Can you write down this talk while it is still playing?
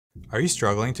Are you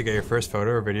struggling to get your first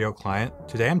photo or video client?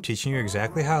 Today I'm teaching you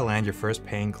exactly how to land your first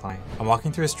paying client. I'm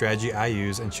walking through a strategy I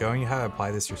use and showing you how to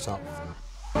apply this yourself.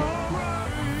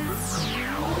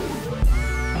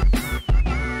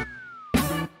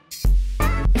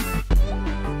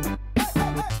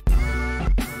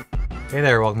 Hey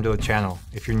there, welcome to the channel.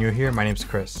 If you're new here, my name's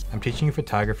Chris. I'm teaching you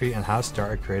photography and how to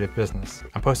start a creative business.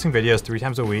 I'm posting videos 3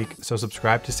 times a week, so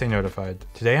subscribe to stay notified.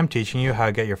 Today I'm teaching you how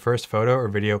to get your first photo or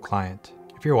video client.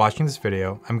 If you're watching this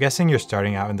video, I'm guessing you're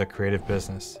starting out in the creative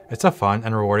business. It's a fun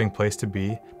and rewarding place to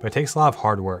be, but it takes a lot of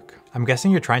hard work. I'm guessing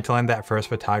you're trying to land that first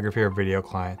photography or video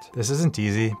client. This isn't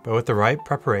easy, but with the right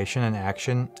preparation and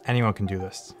action, anyone can do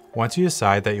this. Once you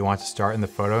decide that you want to start in the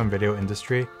photo and video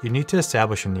industry, you need to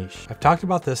establish a niche. I've talked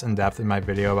about this in depth in my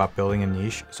video about building a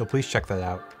niche, so please check that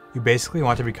out. You basically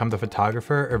want to become the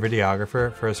photographer or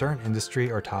videographer for a certain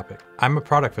industry or topic. I'm a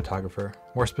product photographer,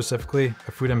 more specifically,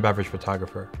 a food and beverage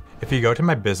photographer. If you go to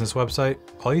my business website,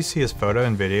 all you see is photo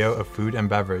and video of food and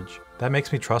beverage. That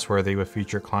makes me trustworthy with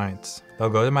future clients. They'll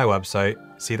go to my website,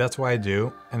 see that's what I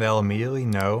do, and they'll immediately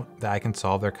know that I can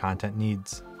solve their content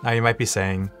needs. Now you might be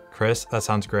saying, Chris, that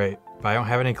sounds great, but I don't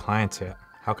have any clients yet.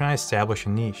 How can I establish a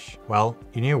niche? Well,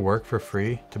 you need to work for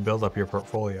free to build up your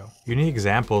portfolio. You need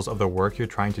examples of the work you're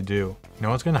trying to do. No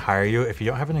one's going to hire you if you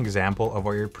don't have an example of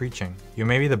what you're preaching. You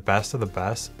may be the best of the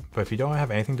best, but if you don't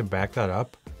have anything to back that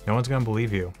up, no one's going to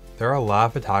believe you. There are a lot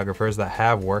of photographers that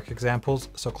have work examples,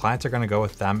 so clients are going to go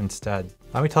with them instead.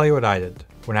 Let me tell you what I did.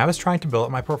 When I was trying to build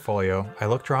up my portfolio, I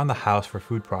looked around the house for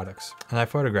food products, and I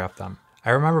photographed them. I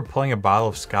remember pulling a bottle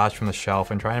of scotch from the shelf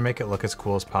and trying to make it look as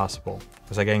cool as possible.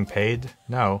 Was I getting paid?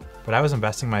 No, but I was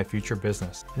investing in my future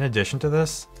business. In addition to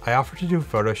this, I offered to do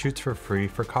photo shoots for free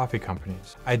for coffee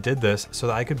companies. I did this so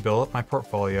that I could build up my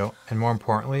portfolio and, more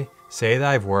importantly, say that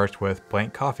I've worked with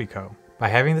Blank Coffee Co. By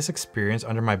having this experience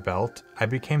under my belt, I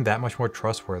became that much more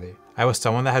trustworthy. I was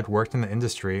someone that had worked in the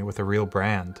industry with a real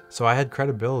brand, so I had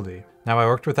credibility. Now I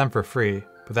worked with them for free,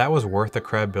 but that was worth the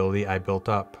credibility I built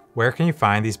up. Where can you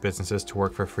find these businesses to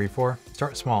work for free for?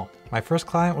 Start small. My first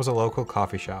client was a local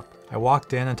coffee shop. I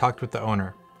walked in and talked with the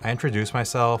owner. I introduced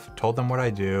myself, told them what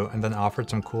I do, and then offered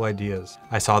some cool ideas.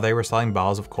 I saw they were selling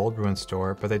bottles of cold brew in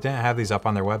store, but they didn't have these up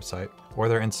on their website or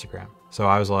their Instagram. So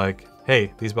I was like,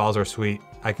 hey, these bottles are sweet.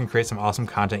 I can create some awesome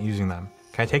content using them.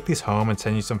 Can I take these home and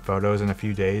send you some photos in a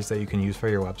few days that you can use for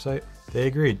your website? They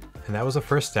agreed, and that was the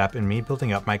first step in me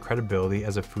building up my credibility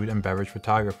as a food and beverage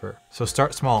photographer. So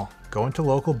start small, go into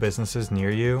local businesses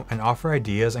near you and offer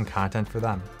ideas and content for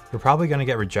them. You're probably going to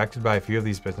get rejected by a few of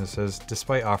these businesses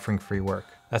despite offering free work.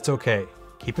 That's okay.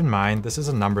 Keep in mind, this is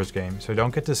a numbers game, so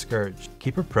don't get discouraged.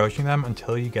 Keep approaching them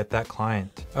until you get that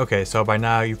client. Okay, so by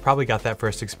now you've probably got that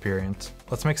first experience.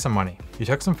 Let's make some money. You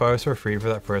took some photos for free for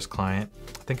that first client.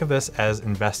 Think of this as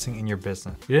investing in your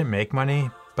business. You didn't make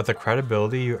money, but the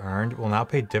credibility you earned will now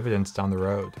pay dividends down the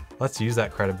road. Let's use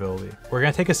that credibility. We're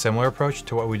going to take a similar approach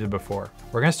to what we did before.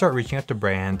 We're going to start reaching out to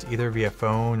brands either via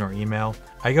phone or email.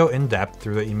 I go in depth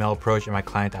through the email approach in my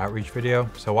client outreach video,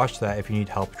 so watch that if you need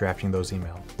help drafting those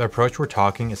emails. The approach we're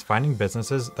talking is finding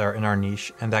businesses that are in our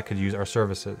niche and that could use our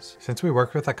services. Since we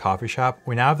worked with a coffee shop,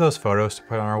 we now have those photos to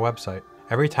put on our website.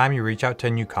 Every time you reach out to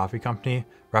a new coffee company,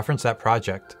 reference that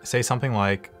project. Say something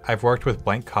like, I've worked with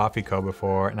Blank Coffee Co.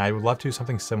 before and I would love to do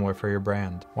something similar for your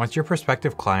brand. Once your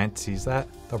prospective client sees that,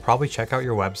 they'll probably check out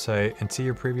your website and see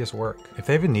your previous work. If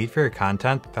they have a need for your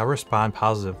content, they'll respond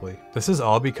positively. This is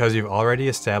all because you've already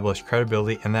established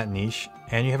credibility in that niche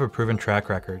and you have a proven track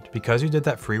record. Because you did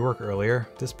that free work earlier,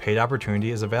 this paid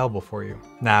opportunity is available for you.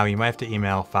 Now, you might have to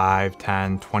email 5,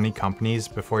 10, 20 companies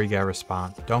before you get a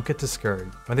response. Don't get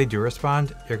discouraged. When they do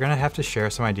respond, you're gonna have to share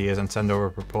some ideas and send over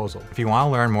a proposal. If you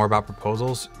wanna learn more about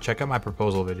proposals, check out my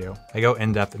proposal video. I go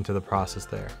in depth into the process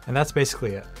there. And that's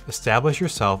basically it. Establish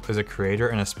yourself as a creator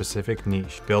in a specific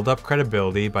niche. Build up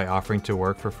credibility by offering to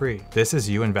work for free. This is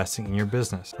you investing in your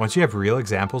business. Once you have real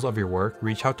examples of your work,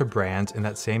 reach out to brands in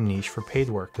that same niche for paid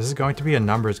work. This is going to be a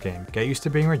numbers game. Get used to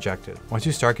being rejected. Once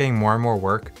you start getting more and more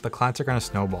work, the clients are going to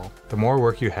snowball. The more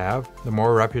work you have, the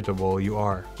more reputable you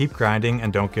are. Keep grinding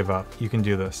and don't give up. You can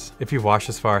do this. If you've watched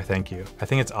this far, thank you. I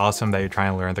think it's awesome that you're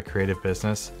trying to learn the creative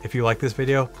business. If you like this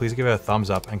video, please give it a thumbs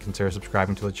up and consider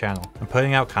subscribing to the channel. I'm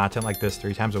putting out content like this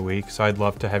 3 times a week, so I'd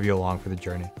love to have you along for the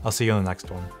journey. I'll see you in the next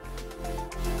one.